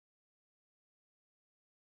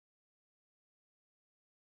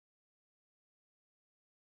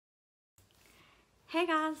Hey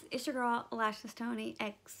guys, it's your girl Lashes Tony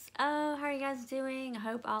XO. How are you guys doing? I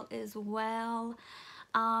hope all is well.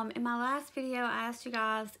 In my last video, I asked you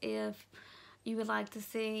guys if you would like to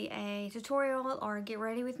see a tutorial or a get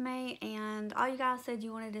ready with me, and all you guys said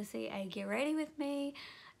you wanted to see a get ready with me,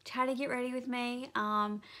 chatty get ready with me.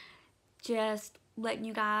 Just letting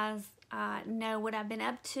you guys know what I've been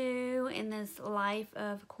up to in this life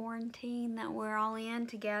of quarantine that we're all in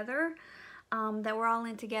together. That we're all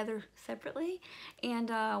in together separately, and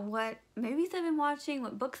what movies I've been watching,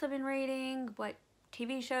 what books I've been reading, what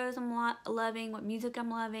TV shows I'm loving, what music I'm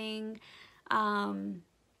loving,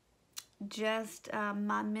 just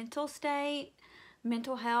my mental state,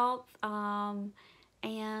 mental health,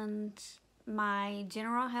 and my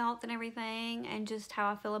general health and everything, and just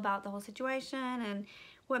how I feel about the whole situation and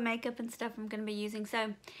what makeup and stuff I'm going to be using.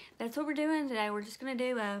 So that's what we're doing today. We're just going to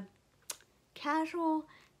do a casual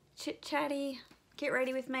chit-chatty get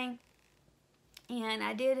ready with me, and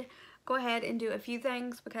I did go ahead and do a few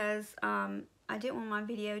things because I didn't want my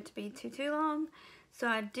video to be too long, so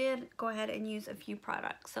I did go ahead and use a few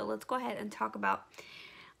products. So let's go ahead and talk about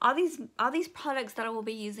all these products that I will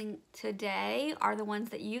be using today are the ones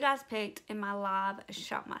that you guys picked in my live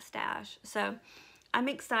Shop My Stash. So I'm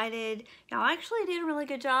excited. Y'all actually did a really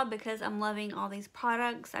good job because I'm loving all these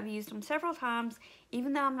products. I've used them several times.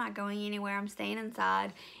 Even though I'm not going anywhere, I'm staying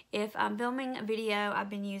inside. If I'm filming a video, I've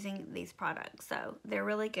been using these products. So they're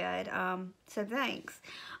really good. So thanks.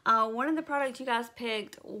 One of the products you guys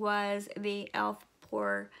picked was the e.l.f.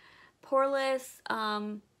 Poreless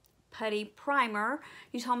Putty Primer.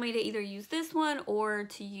 You told me to either use this one or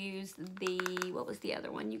to use the, what was the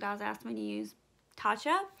other one you guys asked me to use?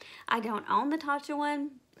 Tatcha. I don't own the Tatcha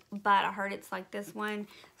one, but I heard it's like this one,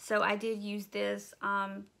 so I did use this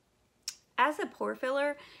as a pore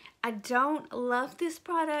filler. I don't love this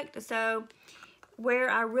product, so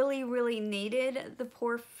where I really needed the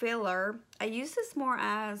pore filler, I use this more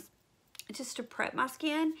as just to prep my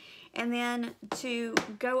skin, and then to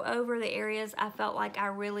go over the areas I felt like I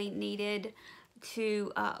really needed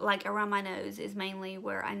to, like around my nose is mainly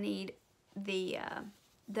where I need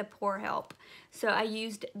the pore help. So I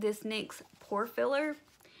used this NYX pore filler.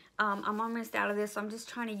 I'm almost out of this, so I'm just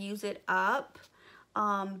trying to use it up.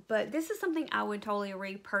 But this is something I would totally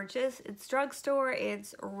repurchase. It's drugstore.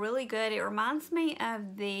 It's really good. It reminds me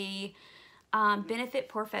of the Benefit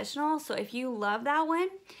Professional. So if you love that one,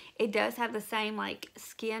 it does have the same like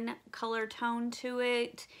skin color tone to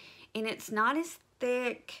it, and it's not as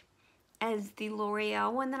thick as the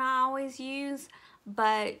L'Oreal one that I always use,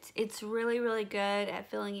 but it's really good at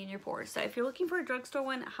filling in your pores. So if you're looking for a drugstore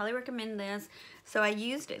one, I highly recommend this. So I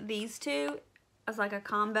used these two as like a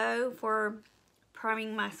combo for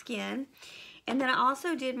priming my skin, and then I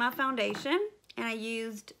also did my foundation, and I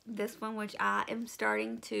used this one, which I am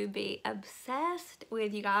starting to be obsessed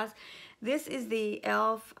with, you guys. This is the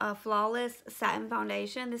e.l.f. Flawless Satin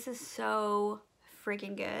Foundation. This is so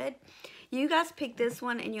freaking good. You guys picked this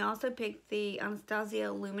one, and you also picked the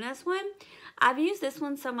Anastasia Luminous one. I've used this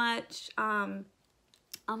one so much on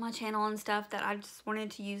my channel and stuff that I just wanted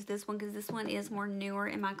to use this one because this one is more newer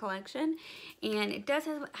in my collection, and it does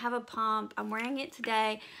have a pump. I'm wearing it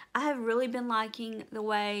today. I have really been liking the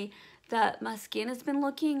way that my skin has been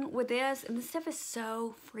looking with this, and this stuff is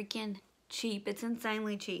so freaking cheap. It's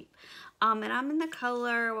insanely cheap. And I'm in the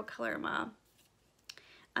color, what color am I?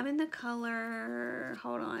 I'm in the color,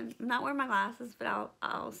 hold on, I'm not wearing my glasses, but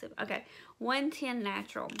I'll see. Okay, 110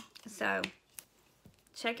 Natural. So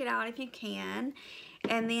check it out if you can.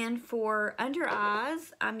 And then for under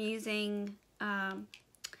eyes, I'm using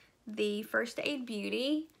the First Aid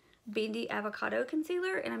Beauty Bendy Avocado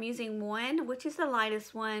Concealer, and I'm using one, which is the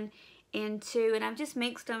lightest one, and two, and I've just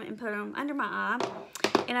mixed them and put them under my eye,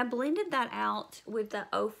 and I blended that out with the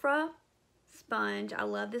Ofra sponge. I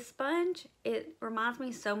love this sponge. It reminds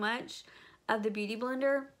me so much of the Beauty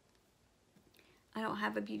Blender. I don't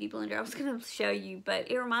have a Beauty Blender. I was going to show you,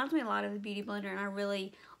 but it reminds me a lot of the Beauty Blender, and I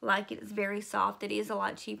really like it. It's very soft. It is a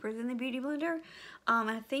lot cheaper than the Beauty Blender.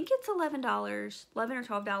 I think it's $11 or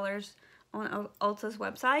 $12 on Ulta's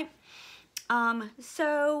website.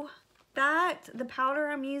 So the powder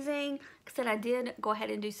I'm using, like I said, I did go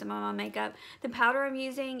ahead and do some of my makeup. The powder I'm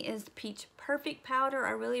using is Peach Perfect powder.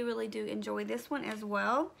 I really do enjoy this one as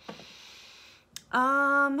well.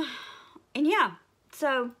 And yeah,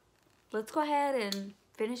 so let's go ahead and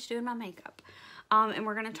finish doing my makeup. And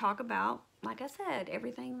we're going to talk about, like I said,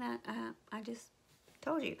 everything that I just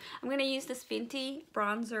told you. I'm going to use this Fenty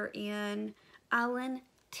bronzer in Island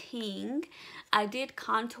Ting. I did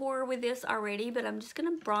contour with this already, but I'm just going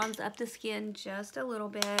to bronze up the skin just a little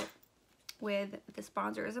bit with this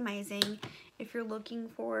bronzer. Is amazing if you're looking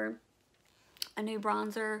for a new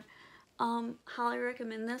bronzer. Highly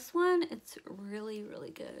recommend this one. It's really,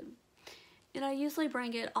 really good. And I usually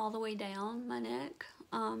bring it all the way down my neck,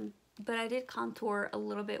 but I did contour a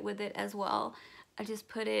little bit with it as well. I just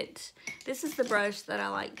put it, this is the brush that I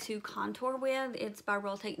like to contour with. It's by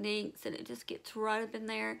Real Techniques, and it just gets right up in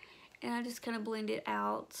there, and I just kind of blend it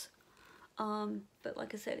out. But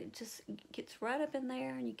like I said, it just gets right up in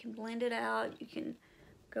there, and you can blend it out. You can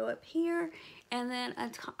go up here, and then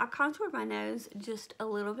I contoured my nose just a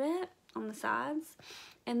little bit on the sides,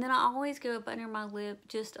 and then I always go up under my lip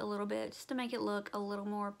just a little bit, just to make it look a little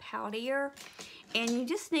more poutier. And you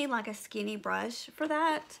just need like a skinny brush for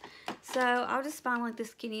that. So I'll just find like the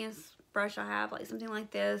skinniest brush I have, like something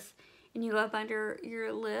like this, and you go up under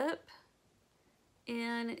your lip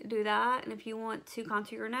and do that. And if you want to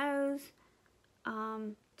contour your nose,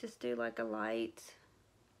 just do like a light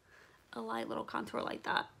little contour like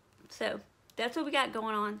that. So that's what we got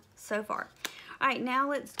going on so far. All right, now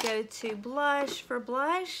let's go to blush. For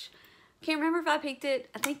blush, can't remember if I picked it.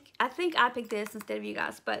 I think I picked this instead of you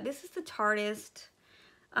guys, but this is the Tartist,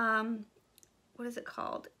 what is it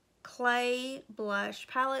called? Clay blush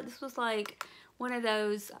palette. This was like one of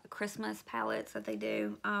those Christmas palettes that they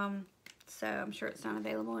do. So I'm sure it's not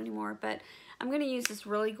available anymore, but I'm gonna use this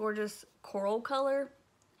really gorgeous coral color,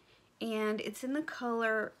 and it's in the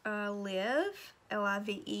color Live,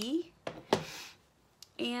 L-I-V-E.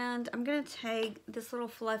 And I'm gonna take this little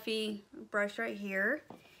fluffy brush right here,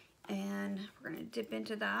 and we're gonna dip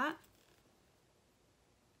into that.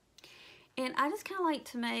 And I just kind of like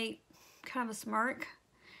to make kind of a smirk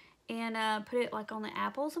and put it like on the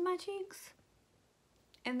apples of my cheeks,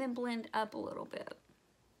 and then blend up a little bit.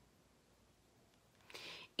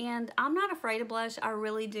 And I'm not afraid of blush. I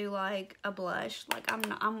really do like a blush. Like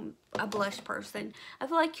I'm a blush person. I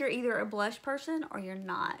feel like you're either a blush person or you're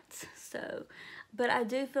not. So, but I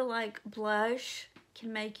do feel like blush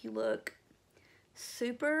can make you look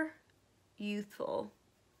super youthful.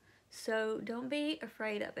 So don't be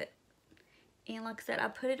afraid of it. And like I said, I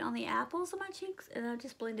put it on the apples of my cheeks, and I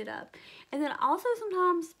just blend it up. And then also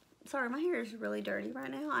sometimes, sorry, my hair is really dirty right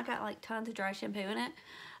now. I got like tons of dry shampoo in it.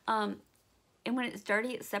 And when it's dirty,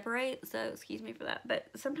 it separates, so excuse me for that. But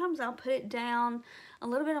sometimes I'll put it down a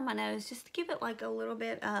little bit on my nose just to give it like a little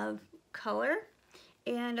bit of color.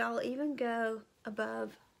 And I'll even go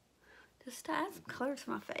above just to add some color to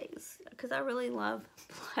my face, because I really love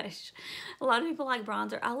blush. A lot of people like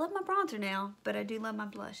bronzer. I love my bronzer now, but I do love my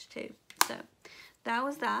blush too. So that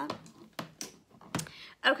was that.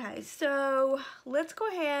 Okay, so let's go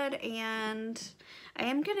ahead, and I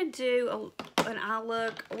am going to do an eye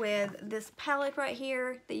look with this palette right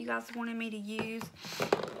here that you guys wanted me to use.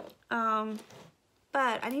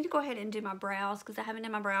 But I need to go ahead and do my brows because I haven't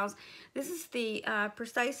done my brows. This is the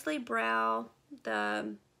Precisely Brow by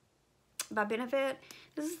Benefit.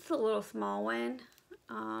 This is the little small one.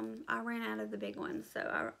 I ran out of the big one, so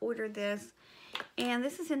I ordered this. And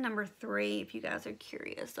this is in number 3 if you guys are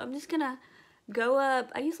curious. So I'm just going to go up.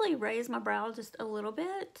 I usually raise my brow just a little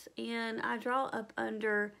bit, and I draw up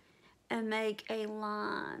under and make a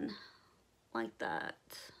line like that.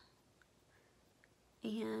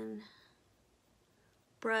 And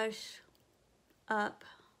brush up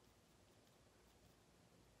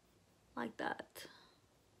like that.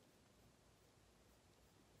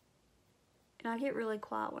 And I get really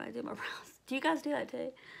quiet when I do my brows. Do you guys do that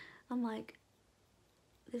too? I'm like,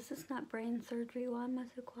 this is not brain surgery. Why am I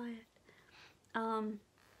so quiet?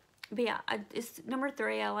 But yeah, it's number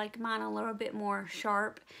 3. I like mine a little bit more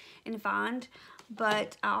sharp and defined.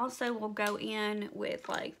 But I also will go in with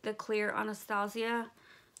like the clear Anastasia.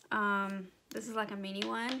 This is like a mini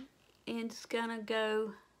one. And just gonna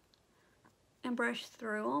go and brush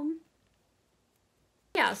through them.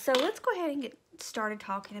 Yeah, so let's go ahead and get started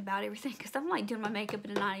talking about everything, because I'm like doing my makeup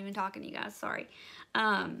and not even talking to you guys. Sorry.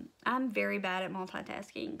 I'm very bad at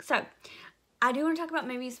multitasking. So I do want to talk about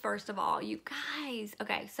movies first of all, you guys.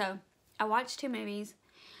 Okay, so I watched 2 movies.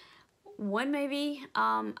 One movie,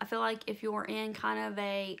 I feel like if you're in kind of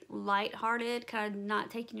a lighthearted, kind of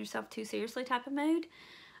not taking yourself too seriously type of mood,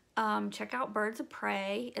 check out Birds of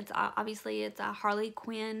Prey. It's obviously it's a Harley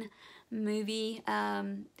Quinn movie,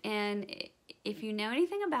 and if you know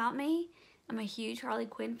anything about me, I'm a huge Harley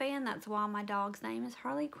Quinn fan. That's why my dog's name is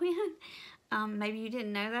Harley Quinn. Maybe you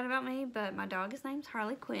didn't know that about me, but my dog's name's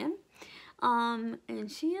Harley Quinn.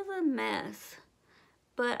 And she is a mess.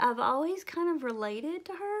 But I've always kind of related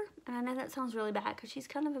to her. And I know that sounds really bad because she's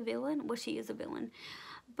kind of a villain. Well, she is a villain.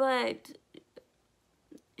 But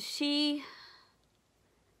she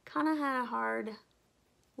kind of had a hard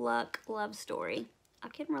luck love story. I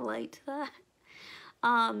can relate to that.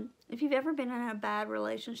 If you've ever been in a bad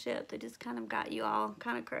relationship that just kind of got you all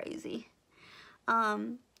kind of crazy,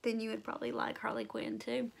 then you would probably like Harley Quinn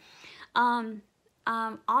too.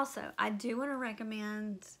 Also, I do want to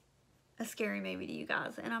recommend a scary movie to you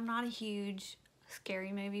guys, and I'm not a huge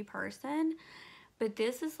scary movie person, but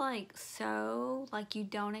this is like so, like, you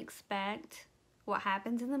don't expect what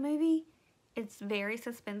happens in the movie. It's very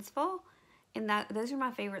suspenseful, and those are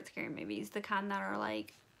my favorite scary movies, the kind that are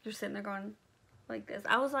like, you're sitting there going like this.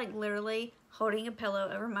 I was like literally holding a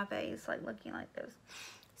pillow over my face, like looking like this.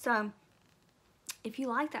 So if you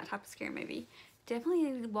like that type of scary movie,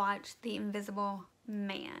 definitely watch The Invisible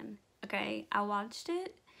Man. Okay, I watched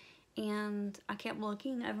it and I kept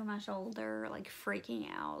looking over my shoulder, like freaking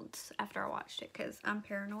out after I watched it, because I'm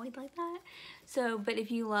paranoid like that. So, but if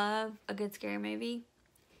you love a good scary movie,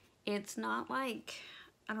 it's not like,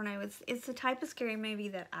 I don't know, it's the type of scary movie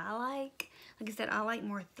that I like. Like I said, I like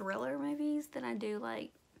more thriller movies than I do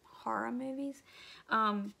like horror movies.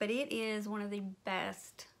 But it is one of the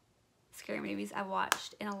best scary movies I've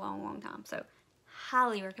watched in a long, long time. So,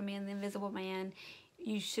 highly recommend The Invisible Man.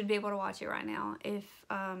 You should be able to watch it right now. If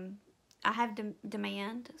I have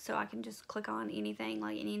demand, so I can just click on anything,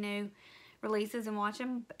 like any new releases, and watch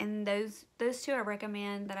them. And those two I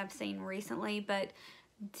recommend that I've seen recently, but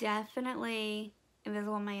definitely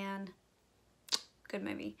Invisible Man, good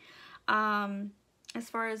movie. As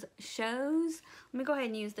far as shows, let me go ahead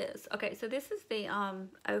and use this. Okay, so this is the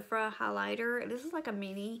Ofra highlighter. This is like a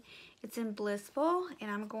mini. It's in Blissful, and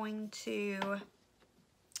I'm going to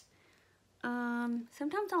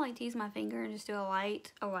sometimes I like to use my finger and just do a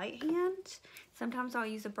light hand. Sometimes I'll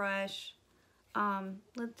use a brush.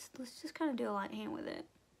 Let's just kind of do a light hand with it.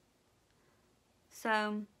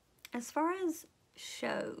 So as far as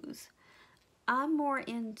shows, I'm more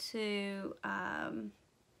into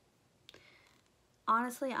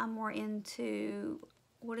honestly, I'm more into,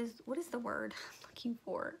 what is the word I'm looking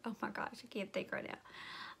for? Oh my gosh, I can't think right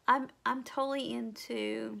now. I'm totally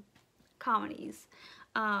into comedies.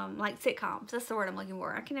 Like sitcoms. That's the word I'm looking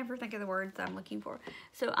for. I can never think of the words I'm looking for.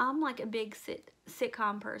 So I'm like a big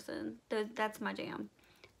sitcom person. That's my jam.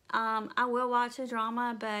 I will watch a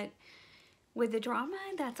drama, but with the drama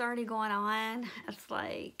that's already going on, it's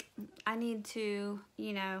like I need to,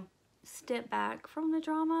 you know, step back from the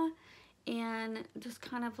drama and just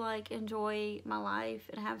kind of like enjoy my life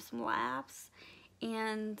and have some laughs.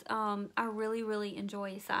 And I really, really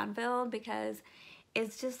enjoy Seinfeld, because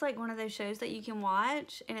it's just like one of those shows that you can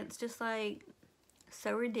watch and it's just like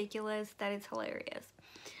so ridiculous that it's hilarious.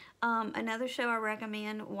 Another show I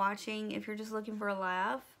recommend watching if you're just looking for a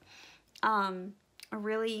laugh, I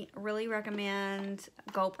really, really recommend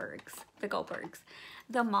Goldbergs. The Goldbergs.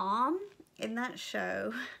 The mom in that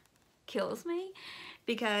show kills me,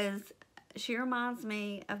 because she reminds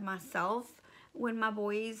me of myself when my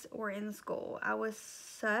boys were in school. I was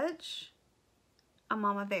such a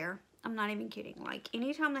mama bear. I'm not even kidding. Like,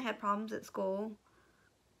 anytime they had problems at school,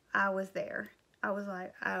 I was there. I was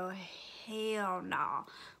like, oh, hell no.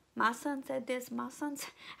 My son said this. My son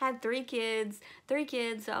had 3 kids.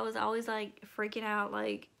 So I was always, like, freaking out.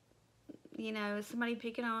 Like, you know, is somebody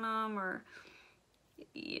picking on them? Or,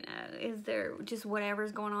 you know, is there just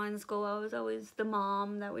whatever's going on in school? I was always the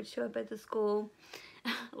mom that would show up at the school.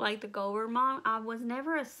 Like the Goldberg mom. I was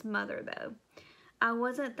never a smother, though. I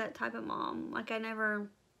wasn't that type of mom. Like, I never...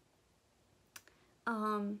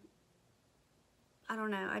 I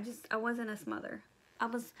don't know. I wasn't a smother. I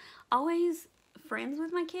was always friends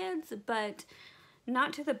with my kids, but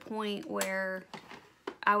not to the point where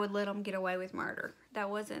I would let them get away with murder. That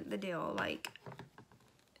wasn't the deal. Like,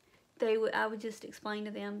 I would just explain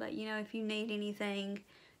to them that, you know, if you need anything,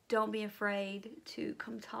 don't be afraid to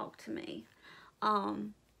come talk to me.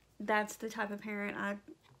 That's the type of parent I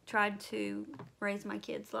tried to raise my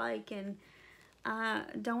kids like, and I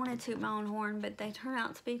don't want to toot my own horn, but they turn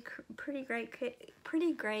out to be pretty great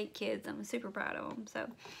kids. I'm super proud of them. So,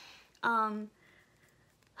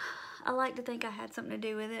 I like to think I had something to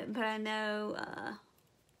do with it, but I know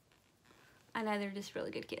they're just really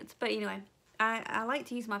good kids. But anyway, I like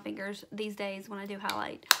to use my fingers these days when I do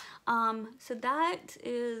highlight. So that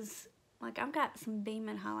is, like, I've got some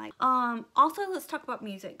beaming highlight. Also, let's talk about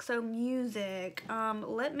music. So music,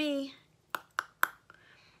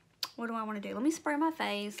 what do I want to do? Let me spray my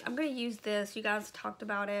face. I'm going to use this. You guys talked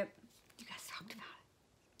about it.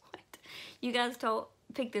 What? You guys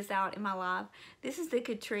picked this out in my live. This is the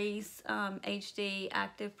Catrice HD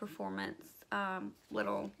Active Performance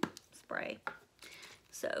little spray.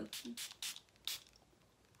 So,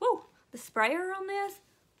 whoo, the sprayer on this,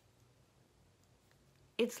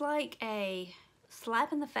 it's like a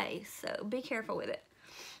slap in the face. So be careful with it.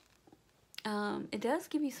 It does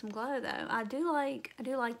give you some glow though. I do like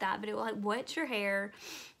that, but it will like wet your hair.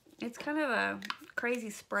 It's kind of a crazy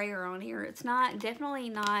sprayer on here. It's definitely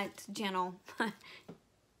not gentle.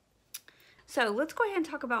 So let's go ahead and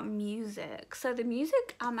talk about music. So the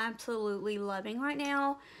music I'm absolutely loving right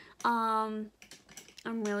now.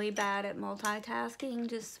 I'm really bad at multitasking,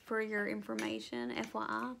 just for your information,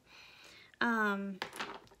 FYI.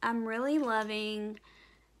 I'm really loving,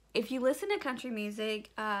 if you listen to country music,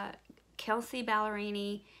 Kelsey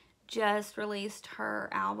Ballerini just released her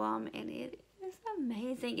album, and it is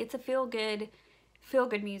amazing. It's a feel-good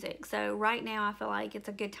music. So right now I feel like it's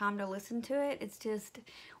a good time to listen to it. It's just,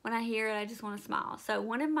 when I hear it, I just want to smile. So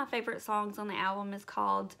one of my favorite songs on the album is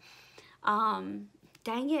called,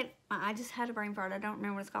 dang it, I just had a brain fart. I don't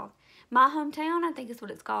remember what it's called. My Hometown, I think is what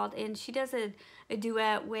it's called. And she does a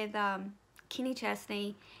duet with Kenny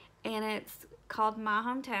Chesney, and it's called My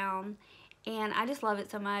Hometown. And I just love it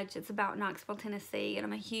so much. It's about Knoxville, Tennessee, and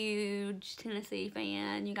I'm a huge Tennessee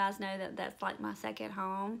fan. You guys know that that's like my second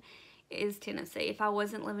home is Tennessee. If I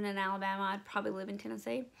wasn't living in Alabama, I'd probably live in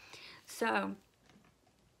Tennessee. So,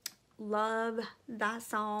 love that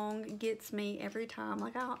song. Gets me every time.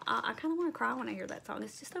 Like, I kind of want to cry when I hear that song.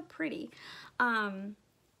 It's just so pretty. So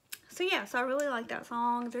yeah, so I really like that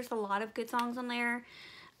song. There's a lot of good songs on there,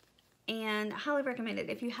 and I highly recommend it.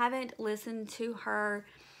 If you haven't listened to her,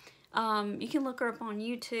 you can look her up on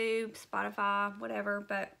YouTube, Spotify, whatever,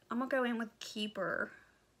 but I'm gonna go in with Keeper.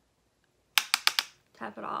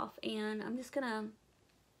 Tap it off, and I'm just gonna,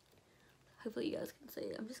 hopefully you guys can see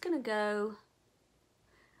it. I'm just gonna go,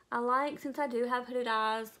 since I do have hooded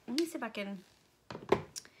eyes, let me see if I can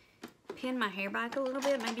pin my hair back a little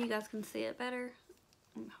bit. Maybe you guys can see it better.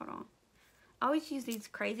 Hold on. I always use these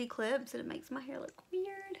crazy clips, and it makes my hair look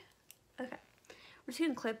weird. Okay. We're just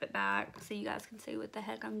going to clip it back so you guys can see what the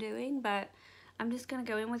heck I'm doing. But I'm just going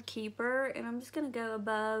to go in with Keeper, and I'm just going to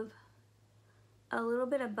go a little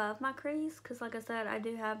bit above my crease. Because like I said, I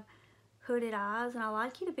do have hooded eyes, and I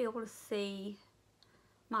like you to be able to see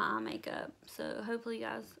my eye makeup. So hopefully you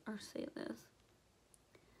guys are seeing this.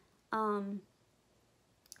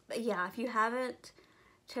 But yeah, if you haven't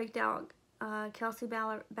checked out Kelsey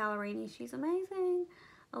Ballerini, she's amazing.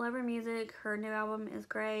 I love her music. Her new album is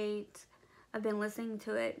great. I've been listening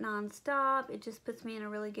to it non-stop. It just puts me in a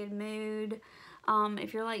really good mood.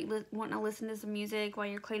 If you're like wanting to listen to some music while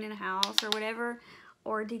you're cleaning a house or whatever,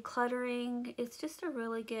 or decluttering, it's just a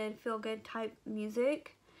really good feel-good type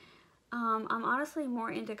music. I'm honestly more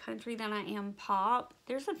into country than I am pop.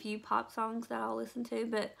 There's a few pop songs that I'll listen to,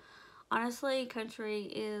 but honestly, country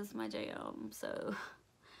is my jam. So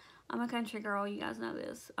I'm a country girl. You guys know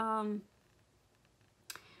this.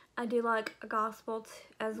 I do like a gospel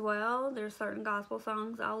as well. There's certain gospel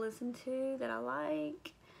songs I'll listen to that I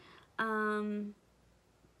like. And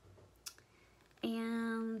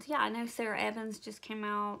yeah, I know Sarah Evans just came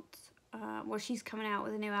out. Well, she's coming out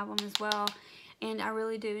with a new album as well. And I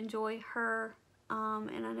really do enjoy her.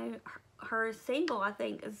 And I know her single, I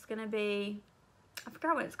think, is going to be, I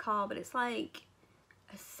forgot what it's called, but it's like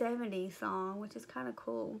a 70s song, which is kind of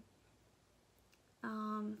cool.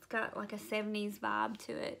 It's got like a 70s vibe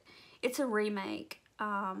to it. It's a remake.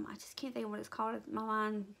 I just can't think of what it's called. My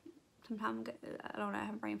mind, sometimes, I don't know, I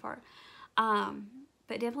have a brain fart.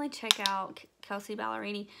 But definitely check out Kelsey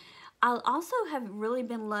Ballerini. I also have really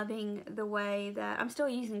been loving the way that, I'm still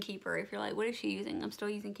using Keeper. If you're like, what is she using? I'm still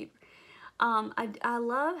using Keeper. I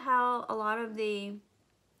love how a lot of the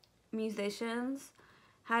musicians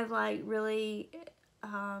have like really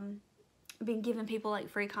been giving people like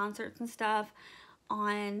free concerts and stuff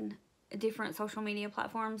on different social media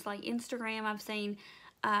platforms like Instagram. I've seen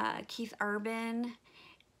Keith Urban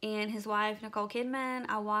and his wife Nicole Kidman.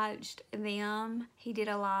 I watched them. He did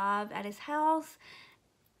a live at his house.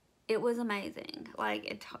 It was amazing. Like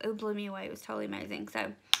it blew me away. It was totally amazing.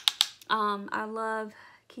 So I love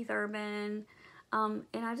Keith Urban, and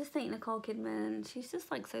I just think Nicole Kidman, she's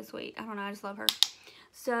just like so sweet. I don't know, I just love her.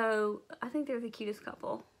 So I think they're the cutest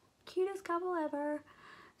couple ever.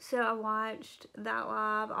 So I watched that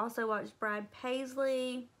live. Also watched Brad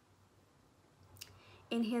Paisley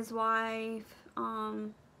and his wife.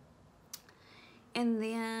 And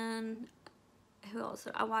then who else?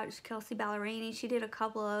 I watched Kelsey Ballerini. She did a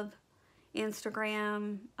couple of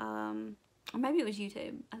Instagram, or maybe it was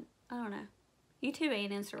YouTube. I don't know. YouTube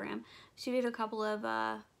and Instagram. She did a couple of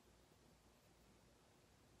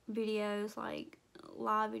videos, like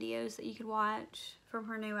live videos that you could watch from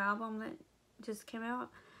her new album that just came out,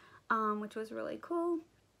 which was really cool.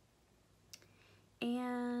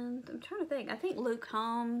 And I'm trying to think. I think Luke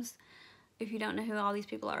Combs, if you don't know who all these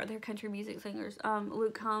people are, they're country music singers.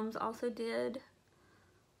 Luke Combs also did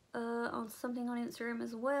on something on Instagram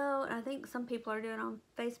as well. And I think some people are doing it on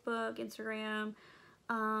Facebook, Instagram,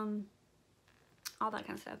 all that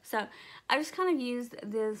kind of stuff. So I just kind of used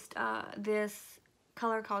this this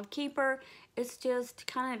color called Keeper. It's just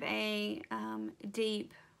kind of a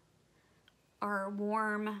deep or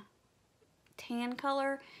warm tan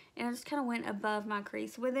color, and I just kind of went above my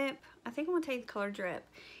crease with it. I think I'm going to take the color Drip.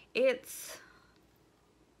 It's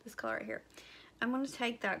this color right here. I'm going to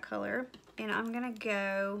take that color and I'm going to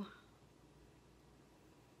go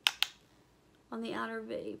on the outer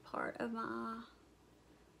V part of my eye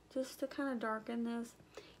just to kind of darken this.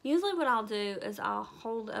 Usually what I'll do is I'll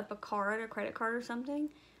hold up a card, a credit card or something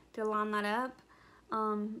to line that up.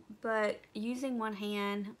 But using one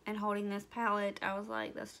hand and holding this palette, I was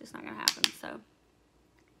like, that's just not gonna happen. So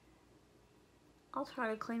I'll try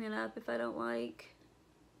to clean it up if I don't like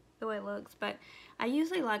the way it looks. But I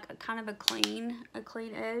usually like a kind of a clean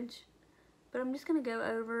edge. But I'm just gonna go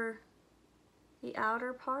over the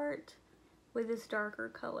outer part with this darker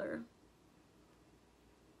color.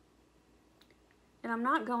 And I'm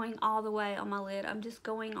not going all the way on my lid. I'm just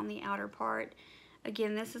going on the outer part.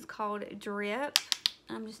 Again, this is called Drip.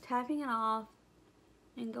 I'm just tapping it off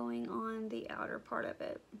and going on the outer part of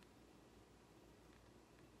it.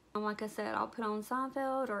 Like I said, I'll put on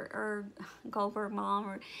Seinfeld or Goldberg Mom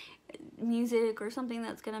or music or something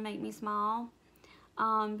that's going to make me smile.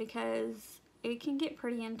 Because it can get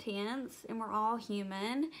pretty intense and we're all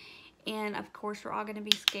human. And of course, we're all going to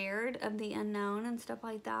be scared of the unknown and stuff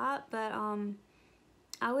like that. But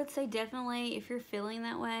I would say definitely if you're feeling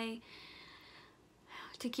that way,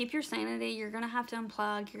 to keep your sanity, you're going to have to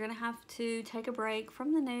unplug. You're going to have to take a break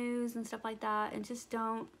from the news and stuff like that, and just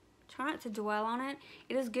try not to dwell on it.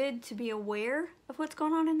 It is good to be aware of what's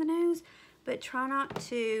going on in the news, but try not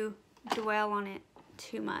to dwell on it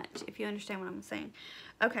too much, if you understand what I'm saying.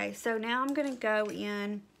 Okay, so now I'm going to go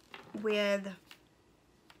in with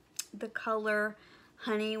the color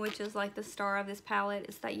Honey, which is like the star of this palette.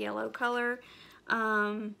 It's that yellow color.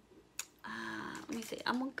 Let me see.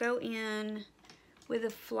 I'm going to go in with a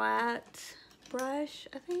flat brush,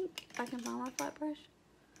 I think, if I can find my flat brush.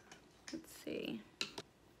 Let's see.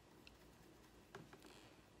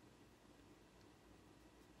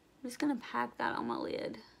 I'm just gonna pack that on my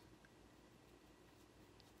lid.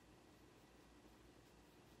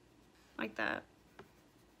 Like that.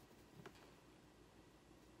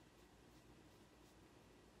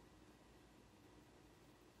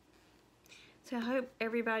 So I hope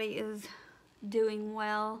everybody is doing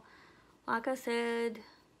well. Like I said,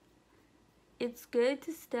 it's good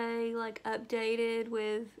to stay like updated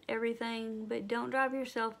with everything, but don't drive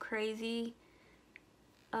yourself crazy.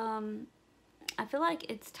 I feel like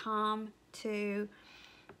it's time to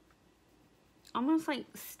almost like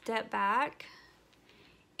step back,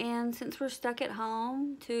 and since we're stuck at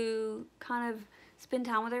home, to kind of spend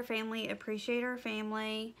time with our family, appreciate our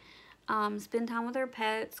family, spend time with our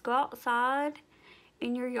pets, go outside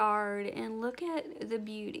in your yard and look at the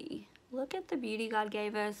beauty. Look at the beauty God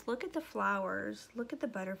gave us. Look at the flowers. Look at the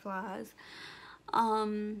butterflies.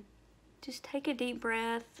 Just take a deep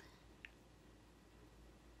breath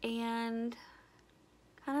and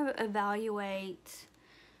kind of evaluate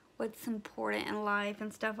what's important in life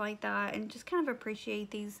and stuff like that, and just kind of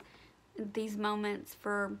appreciate these moments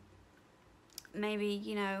for maybe,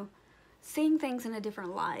 you know, seeing things in a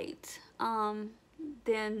different light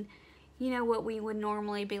than, you know, what we would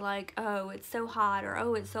normally be like, oh, it's so hot, or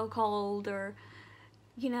oh, it's so cold, or,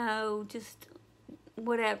 you know, just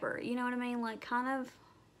whatever, you know what I mean? Like, kind of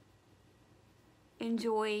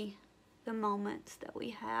enjoy the moments that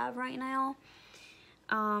we have right now.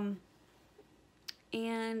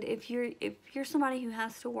 And if you're somebody who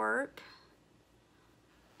has to work,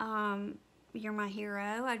 you're my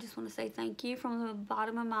hero. I just want to say thank you from the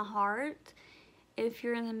bottom of my heart. If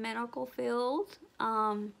you're in the medical field,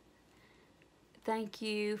 thank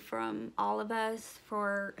you from all of us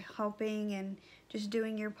for helping and just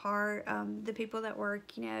doing your part. The people that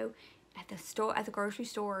work, you know, at the store, at the grocery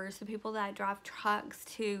stores, the people that drive trucks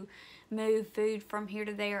to move food from here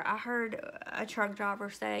to there. I heard a truck driver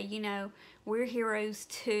say, you know, we're heroes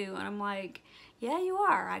too. And I'm like, yeah, you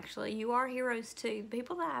are, actually. You are heroes too. The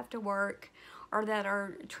people that have to work or that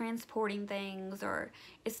are transporting things, or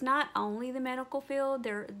it's not only the medical field.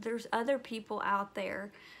 There's other people out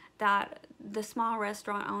there, that the small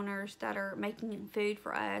restaurant owners that are making food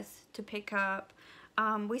for us to pick up.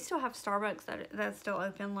 We still have Starbucks that's still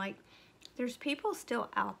open. Like, there's people still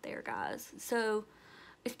out there, guys. So,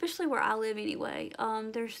 especially where I live anyway,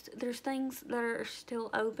 there's things that are still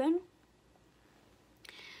open.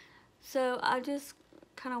 So I just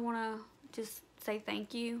kind of want to just say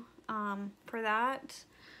thank you for that.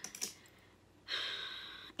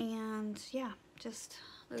 And yeah, just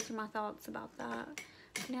those are my thoughts about that.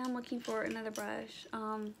 Now I'm looking for another brush.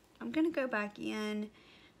 I'm gonna go back in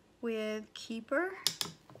with Keeper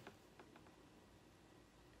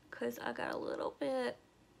because I got a little bit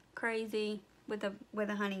crazy with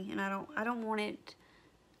the honey, and I don't want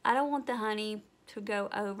the honey to go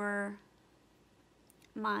over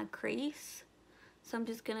my crease, so I'm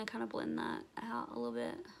just gonna kind of blend that out a little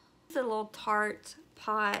bit. This is a little Tarte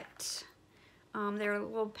pot. They're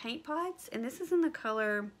little paint pots, and this is in the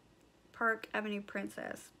color Park Avenue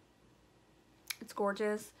Princess. It's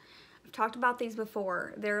gorgeous. I've talked about these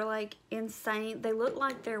before. They're like insane. They look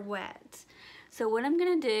like they're wet. So what I'm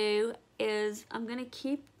gonna do is I'm gonna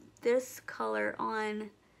keep this color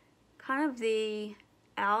on kind of the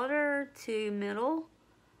outer to middle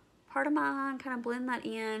part of my eye and kind of blend that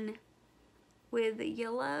in with the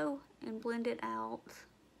yellow and blend it out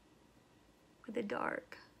with the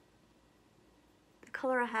dark. The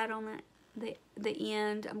color I had on the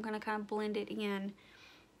end, I'm gonna kind of blend it in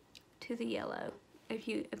to the yellow,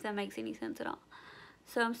 if that makes any sense at all.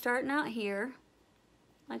 So I'm starting out here,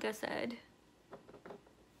 like I said.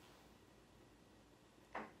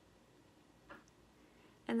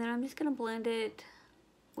 And then I'm just gonna blend it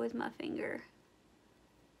with my finger.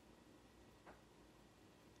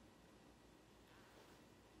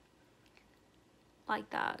 Like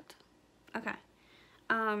that. Okay.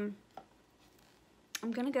 I'm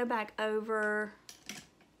gonna go back over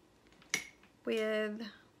with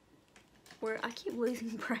where I keep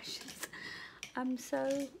losing brushes. I'm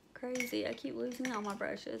so crazy. I keep losing all my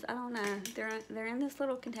brushes. I don't know. They're in this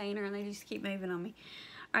little container and they just keep moving on me.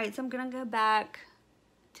 All right, so I'm gonna go back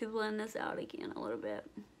to blend this out again a little bit.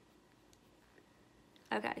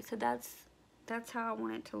 Okay, so that's how I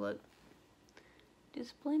want it to look.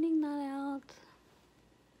 Just blending that out.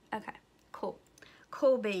 Okay, cool.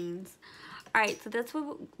 Cool beans. All right, so that's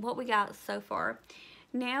what we got so far.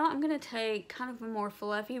 Now I'm gonna take kind of a more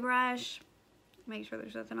fluffy brush, make sure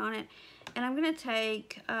there's nothing on it, and I'm gonna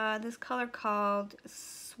take this color called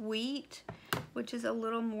Sweet, which is a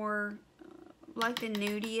little more like the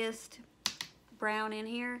nudiest brown in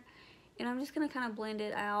here, and I'm just gonna kind of blend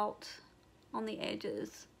it out on the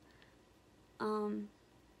edges, like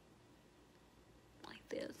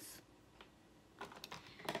this.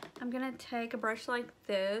 I'm gonna take a brush like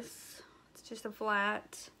this. It's just a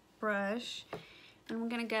flat brush, and I'm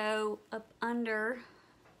gonna go up under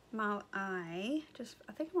my eye.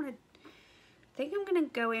 I think I'm gonna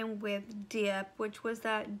go in with Dip, which was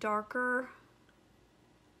that darker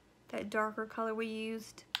color we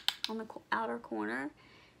used on the outer corner,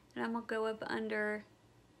 and I'm gonna go up under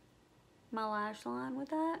my lash line with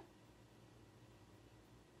that,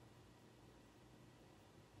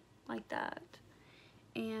 like that.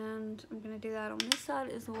 And I'm gonna do that on this side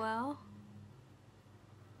as well.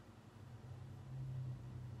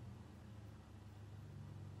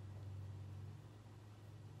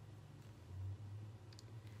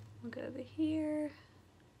 We'll go over here.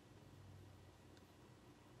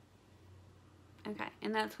 Okay,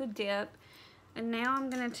 and that's with Dip. And now I'm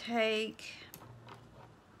gonna take,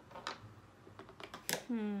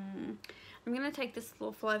 I'm gonna take this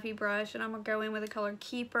little fluffy brush and I'm gonna go in with the color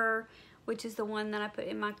Keeper, which is the one that I put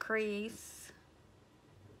in my crease.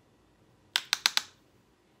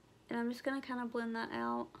 And I'm just gonna kind of blend that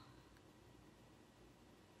out.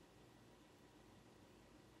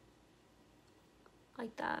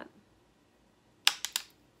 Like that.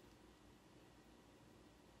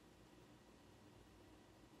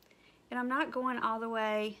 And I'm not going all the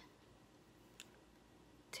way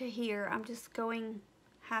to here. I'm just going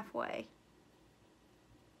halfway.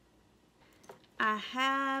 I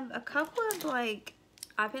have a couple of like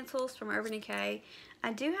eye pencils from Urban Decay.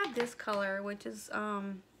 I do have this color, which is,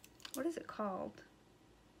 what is it called?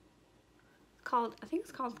 I think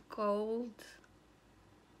it's called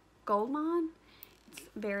Goldmine. It's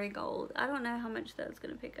very gold. I don't know how much that's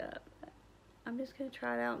gonna pick up. I'm just gonna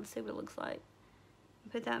try it out and see what it looks like.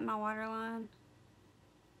 Put that in my waterline.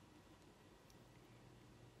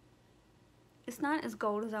 It's not as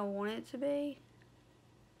gold as I want it to be,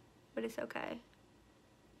 but it's okay.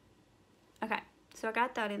 Okay, so I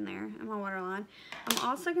got that in there in my waterline. I'm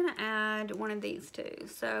also gonna add one of these two.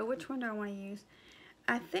 So which one do I want to use?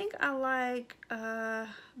 I think I like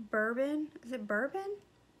Bourbon. Is it Bourbon?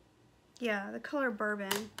 Yeah, the color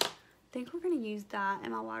Bourbon. I think we're gonna use that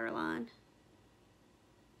in my waterline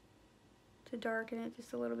to darken it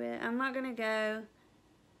just a little bit. I'm not gonna go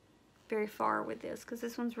very far with this because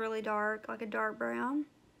this one's really dark, like a dark brown.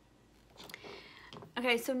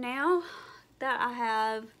 Okay, so now that I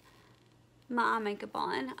have my eye makeup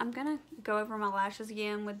on, I'm gonna go over my lashes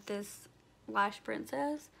again with this Lash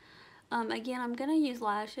Princess. Again, I'm gonna use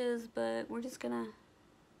lashes, but we're just gonna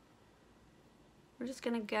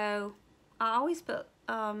go. I always put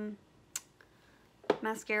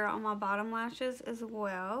mascara on my bottom lashes as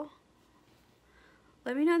well.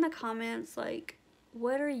 Let me know in the comments, like,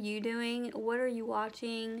 what are you doing? What are you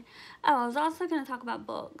watching? Oh, I was also going to talk about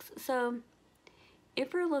books. So,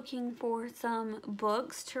 if you're looking for some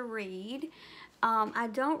books to read, I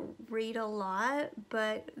don't read a lot,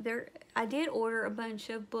 but I did order a bunch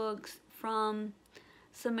of books from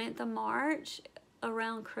Samantha March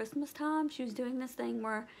around Christmas time. She was doing this thing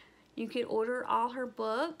where you could order all her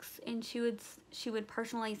books and she would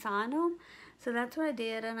personally sign them. So that's what I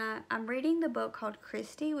did, and I'm reading the book called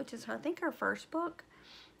Christy, which is I think her first book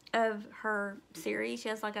of her series. She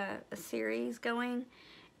has like a series going,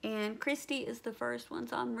 and Christy is the first one,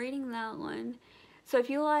 so I'm reading that one. So if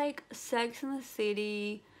you like Sex and the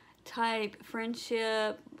City type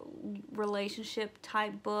friendship, relationship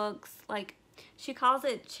type books, like she calls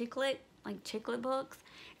it chicklet, like chicklet books.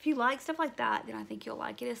 If you like stuff like that, then I think you'll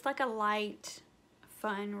like it. It's like a light,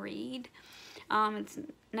 fun read. It's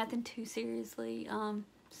nothing too seriously.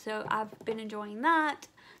 So I've been enjoying that.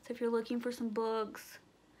 So if you're looking for some books,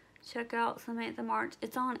 check out Samantha March.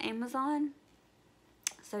 It's on Amazon,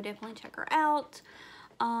 so definitely check her out.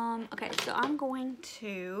 Okay, so I'm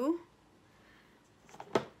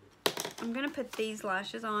gonna put these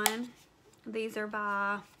lashes on. These are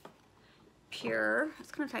by Pure.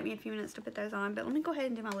 It's gonna take me a few minutes to put those on, but let me go ahead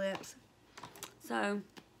and do my lips. So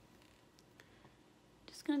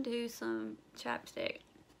just gonna do some chapstick.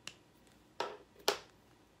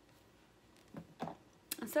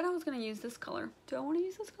 I said I was gonna use this color. Do I want to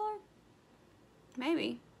use this color?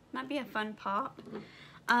 Maybe. Might be a fun pop.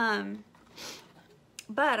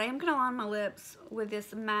 But I am gonna line my lips with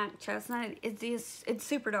this MAC Chestnut. It's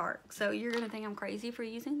super dark, so you're gonna think I'm crazy for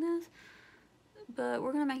using this, but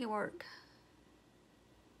we're gonna make it work.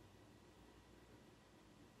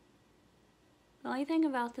 The only thing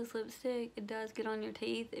about this lipstick, it does get on your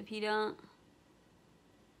teeth if you don't.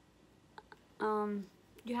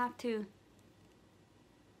 You have to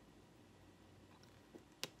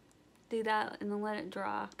do that and then let it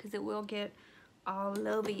dry, because it will get all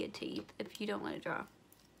over your teeth if you don't let it dry.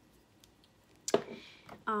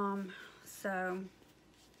 So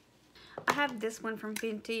I have this one from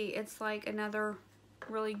Fenty. It's like another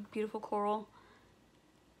really beautiful coral.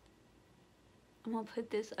 I'm gonna put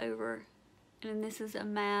this over, and this is a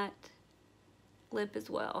matte lip as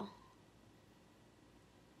well.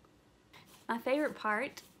 My favorite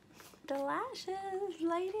part, the lashes,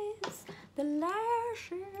 ladies, the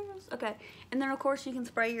lashes. Okay, and then of course you can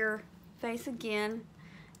spray your face again,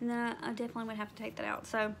 and then I definitely would have to take that out.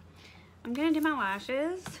 So I'm gonna do my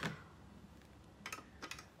lashes.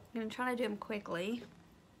 I'm gonna try to do them quickly,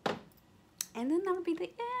 and then that'll be the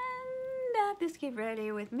end of this Get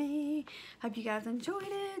Ready With Me. Hope you guys enjoyed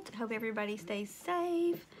it. Hope everybody stays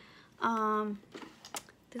safe.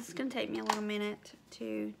 This is gonna take me a little minute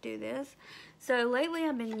to do this. So lately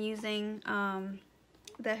I've been using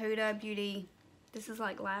the Huda Beauty. This is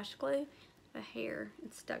like lash glue. The hair,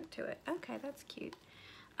 it's stuck to it. Okay, that's cute.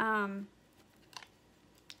 I'm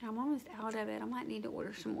almost out of it. I might need to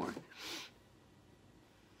order some more.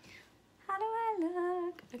 How do I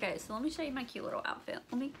look? Okay, so let me show you my cute little outfit.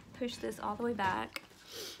 Let me push this all the way back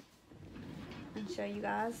and show you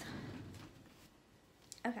guys.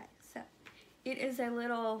 Okay, so it is a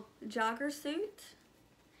little jogger suit.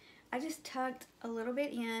 I just tucked a little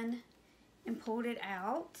bit in and pulled it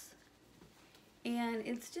out. And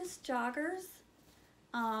it's just joggers,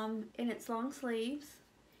 and it's long sleeves.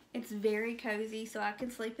 It's very cozy, so I can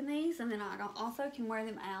sleep in these, and then I also can wear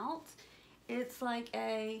them out. It's like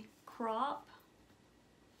a crop.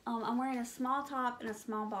 I'm wearing a small top and a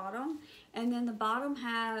small bottom, and then the bottom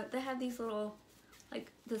they have these little,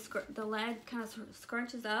 like the leg kind of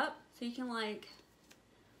scrunches up, so you can like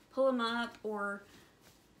pull them up or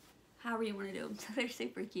however you want to do them. So they're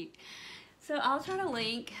super cute. So I'll try to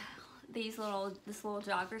link this little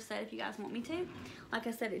jogger set if you guys want me to. Like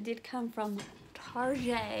I said, it did come from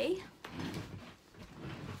Target.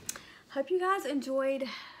 Hope you guys enjoyed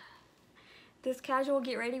this casual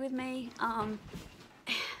Get Ready With Me.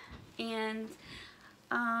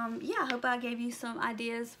 Yeah, I hope I gave you some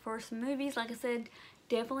ideas for some movies. Like I said,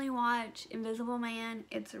 definitely watch Invisible Man.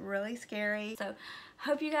 It's really scary. So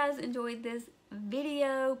hope you guys enjoyed this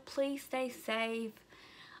video. Please stay safe.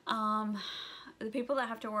 The people that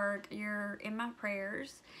have to work, you're in my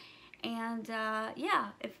prayers. And yeah,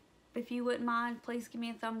 if you wouldn't mind, please give me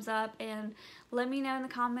a thumbs up and let me know in the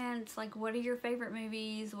comments, like, what are your favorite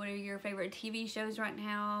movies? What are your favorite TV shows right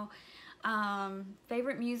now?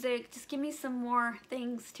 favorite music. Just give me some more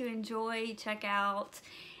things to enjoy, check out.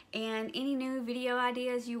 And any new video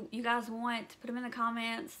ideas you guys want, put them in the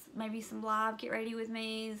comments. Maybe some live get ready with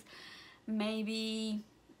me's. Maybe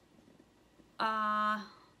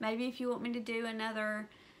maybe if you want me to do another,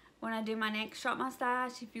 when I do my next Shop My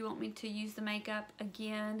Stash, if you want me to use the makeup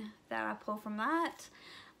again that I pull from that.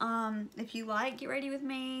 If you like Get Ready With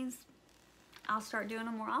Me's, I'll start doing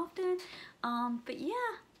them more often. But yeah,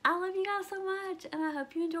 I love you guys so much, and I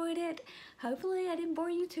hope you enjoyed it. Hopefully I didn't bore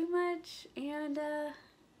you too much. And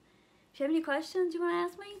if you have any questions you want to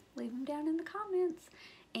ask me, leave them down in the comments.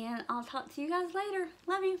 And I'll talk to you guys later.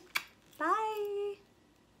 Love you. Bye.